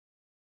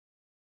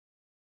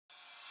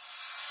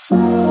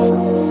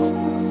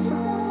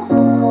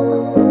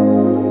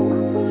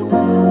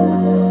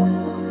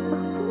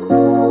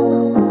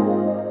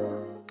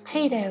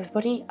there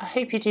everybody, I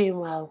hope you're doing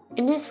well.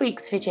 In this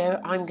week's video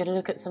I'm going to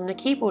look at some of the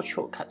keyboard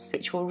shortcuts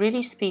which will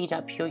really speed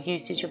up your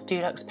usage of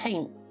Deluxe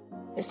Paint.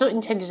 It's not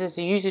intended as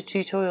a user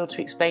tutorial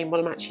to explain what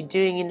I'm actually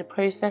doing in the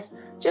process,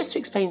 just to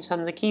explain some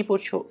of the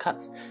keyboard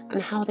shortcuts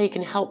and how they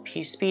can help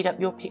you speed up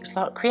your pixel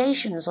art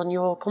creations on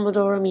your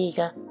Commodore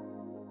Amiga.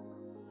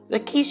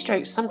 The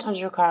keystrokes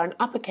sometimes require an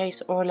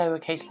uppercase or a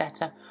lowercase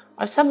letter.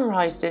 I've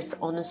summarised this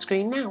on the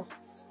screen now.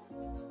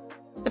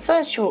 The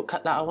first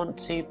shortcut that I want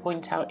to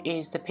point out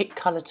is the pick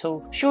colour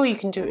tool. Sure, you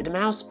can do it with the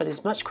mouse, but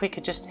it's much quicker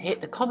just to hit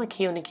the comma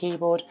key on the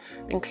keyboard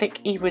and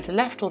click either with the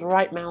left or the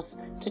right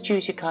mouse to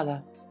choose your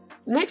colour.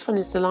 The next one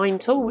is the line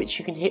tool, which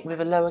you can hit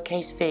with a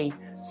lowercase v.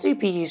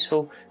 Super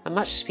useful and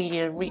much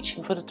speedier than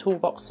reaching for the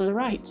toolbox on the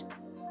right.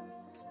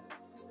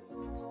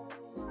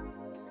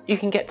 You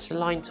can get to the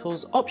line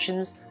tool's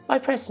options by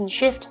pressing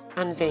Shift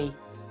and V.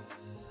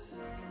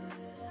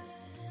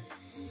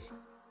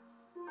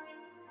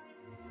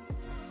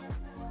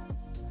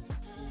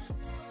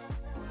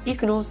 You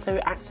can also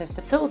access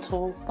the fill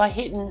tool by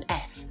hitting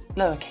F,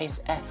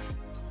 lowercase f.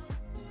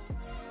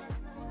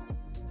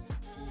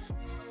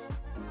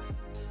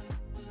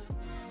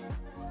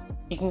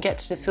 You can get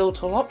to the fill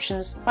tool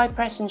options by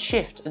pressing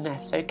Shift and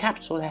F, so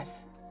capital F.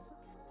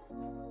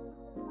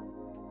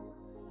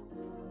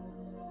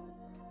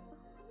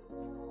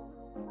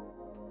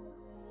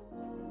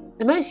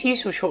 The most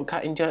useful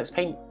shortcut in Deluxe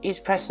Paint is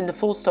pressing the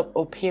full stop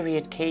or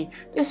period key.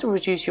 This will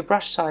reduce your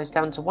brush size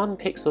down to 1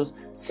 pixel.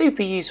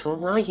 Super useful,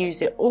 and I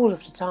use it all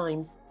of the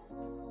time.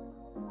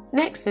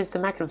 Next is the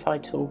magnify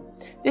tool.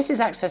 This is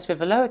accessed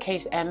with a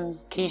lowercase m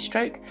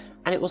keystroke,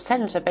 and it will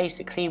centre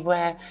basically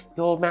where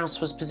your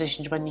mouse was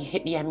positioned when you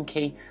hit the M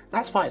key.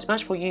 That's why it's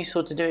much more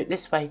useful to do it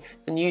this way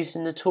than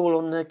using the tool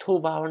on the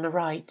toolbar on the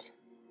right.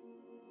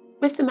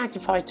 With the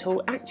magnify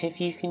tool active,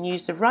 you can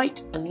use the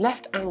right and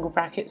left angle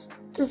brackets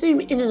to zoom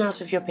in and out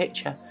of your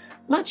picture.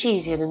 Much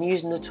easier than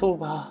using the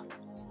toolbar.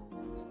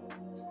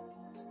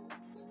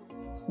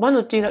 One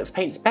of Deluxe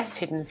Paint's best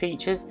hidden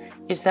features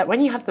is that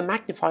when you have the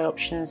magnify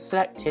option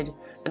selected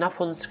and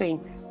up on the screen,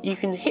 you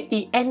can hit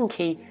the N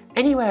key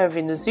anywhere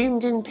within the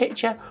zoomed in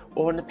picture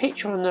or on the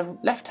picture on the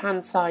left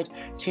hand side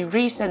to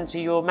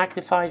recenter your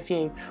magnified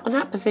view on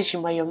that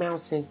position where your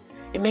mouse is.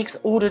 It makes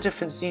all the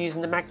difference to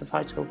using the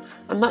magnify tool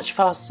and much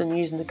faster than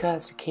using the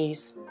cursor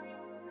keys.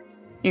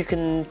 You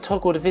can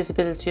toggle the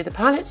visibility of the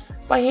palette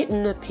by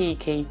hitting the P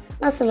key,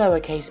 that's a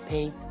lowercase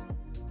p.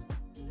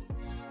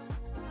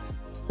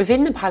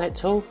 Within the palette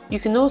tool, you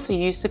can also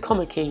use the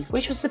comma key,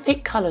 which was the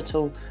pick colour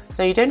tool,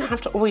 so you don't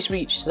have to always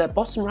reach to that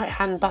bottom right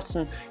hand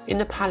button in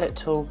the palette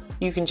tool.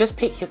 You can just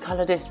pick your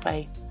colour this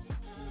way.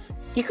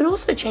 You can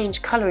also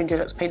change colour in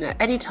Deluxe Paint at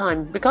any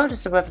time,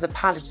 regardless of whether the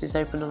palette is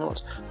open or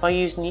not, by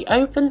using the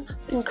open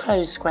and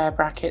close square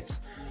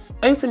brackets.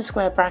 Open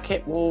square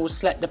bracket will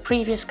select the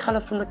previous colour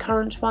from the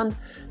current one,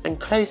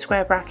 and close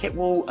square bracket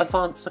will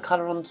advance the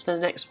colour onto the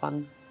next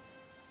one.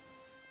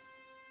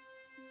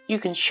 You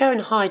can show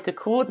and hide the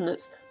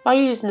coordinates by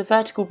using the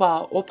vertical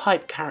bar or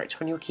pipe character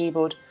on your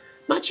keyboard.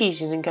 Much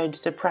easier than going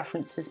to the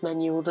preferences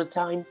menu all the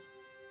time.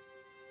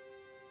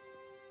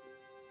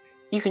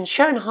 You can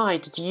show and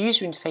hide the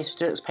user interface for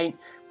Deluxe Paint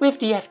with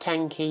the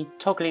F10 key,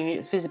 toggling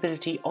its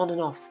visibility on and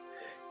off.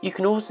 You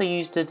can also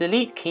use the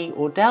delete key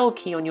or del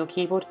key on your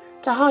keyboard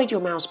to hide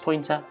your mouse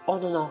pointer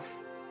on and off.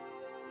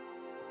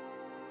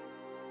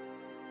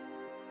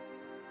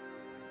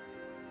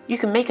 You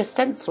can make a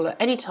stencil at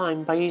any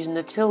time by using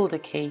the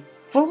tilde key.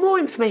 For more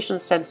information on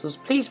stencils,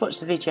 please watch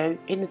the video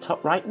in the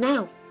top right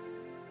now.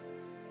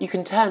 You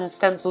can turn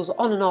stencils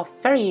on and off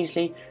very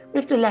easily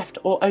with the left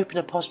or open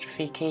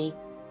apostrophe key.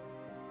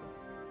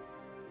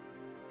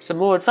 Some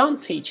more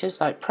advanced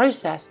features like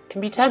process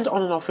can be turned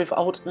on and off with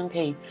Alt and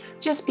P.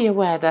 Just be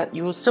aware that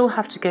you will still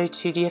have to go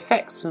to the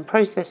effects and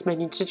process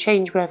menu to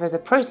change whether the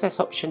process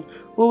option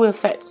will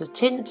affect the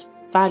tint,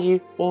 value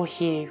or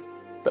hue.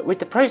 But with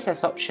the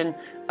process option,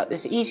 at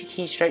this easy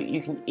keystroke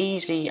you can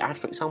easily add,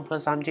 for example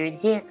as I'm doing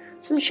here,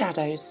 some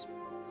shadows.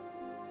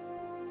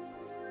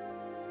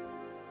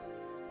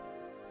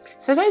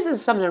 So those are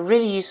some of the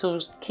really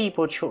useful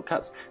keyboard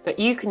shortcuts that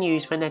you can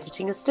use when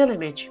editing a still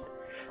image.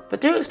 But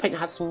Deluxe Paint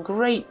has some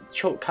great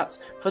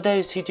shortcuts for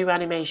those who do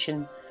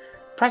animation.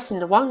 Pressing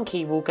the 1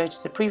 key will go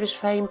to the previous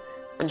frame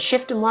and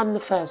Shift and 1 the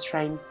first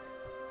frame.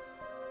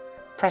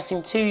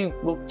 Pressing 2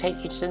 will take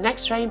you to the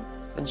next frame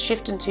and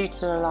Shift and 2 to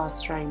the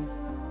last frame.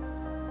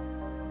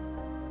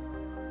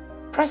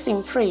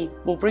 Pressing 3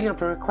 will bring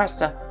up a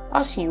requester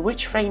asking you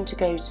which frame to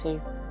go to.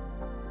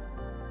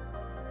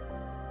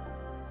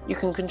 You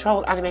can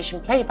control animation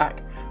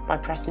playback by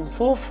pressing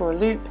 4 for a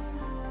loop,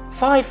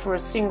 5 for a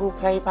single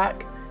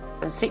playback,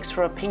 and 6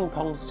 for a ping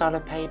pong style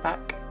of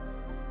playback.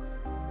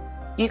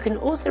 You can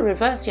also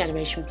reverse the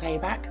animation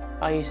playback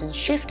by using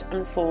Shift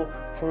and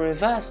 4 for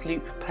reverse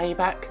loop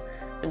playback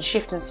and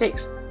Shift and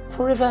 6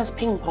 for reverse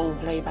ping pong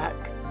playback.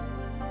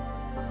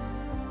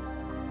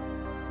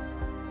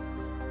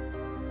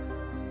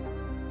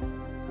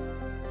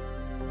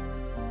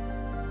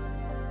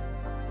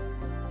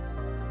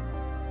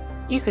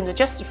 you can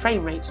adjust the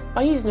frame rate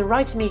by using the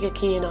right Amiga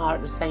key and R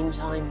at the same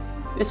time.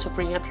 This will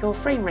bring up your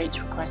frame rate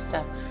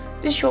requester.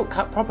 This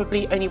shortcut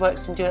probably only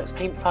works in Deluxe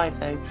Paint 5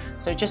 though,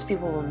 so just be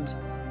warned.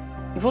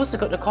 You've also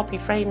got the copy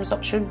frames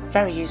option,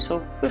 very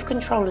useful, with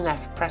Ctrl and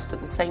F pressed at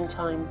the same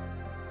time.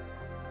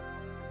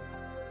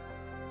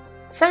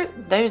 So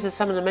those are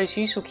some of the most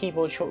useful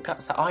keyboard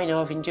shortcuts that I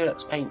know of in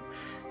Deluxe Paint.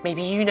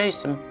 Maybe you know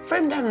some. Throw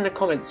them down in the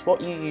comments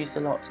what you use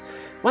a lot.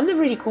 One of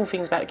the really cool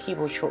things about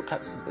keyboard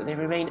shortcuts is that they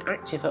remain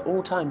active at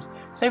all times.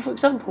 So for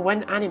example,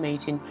 when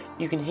animating,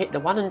 you can hit the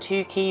 1 and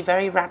 2 key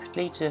very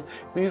rapidly to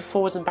move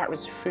forwards and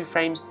backwards through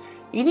frames.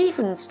 You can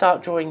even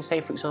start drawing,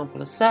 say for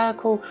example, a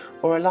circle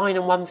or a line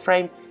in one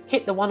frame,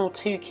 hit the 1 or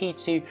 2 key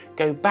to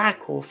go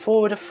back or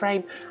forward a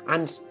frame,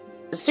 and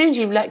as soon as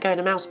you let go of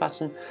the mouse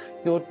button,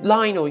 your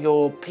line or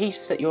your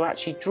piece that you're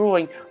actually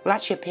drawing will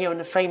actually appear on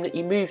the frame that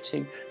you move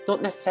to,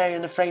 not necessarily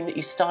on the frame that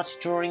you started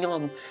drawing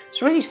on.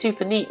 It's really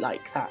super neat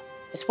like that.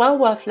 It's well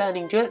worth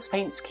learning Deluxe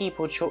Paint's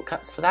keyboard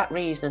shortcuts for that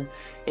reason.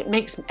 It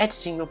makes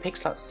editing your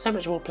pixel art so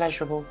much more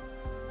pleasurable.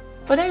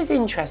 For those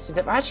interested,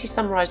 I've actually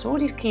summarised all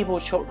these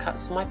keyboard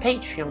shortcuts on my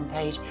Patreon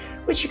page,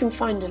 which you can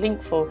find a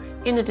link for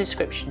in the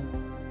description.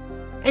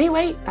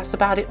 Anyway, that's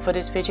about it for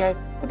this video.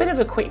 A bit of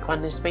a quick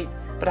one this week,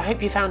 but I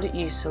hope you found it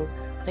useful.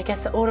 And I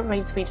guess that all it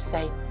remains for me to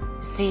say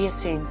is see you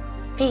soon.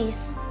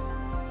 Peace!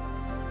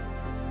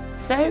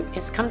 So,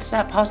 it's come to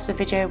that part of the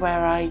video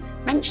where I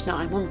mention that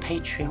I'm on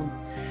Patreon.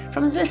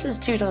 From as little as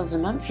 $2 a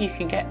month, you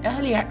can get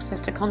early access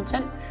to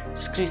content,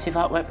 exclusive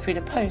artwork through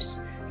the post,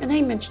 your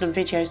name mentioned on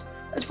videos,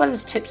 as well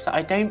as tips that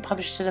I don't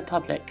publish to the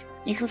public.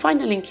 You can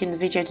find a link in the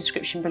video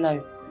description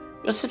below.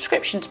 Your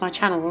subscription to my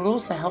channel will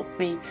also help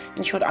me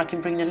ensure that I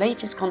can bring the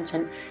latest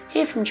content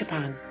here from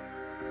Japan.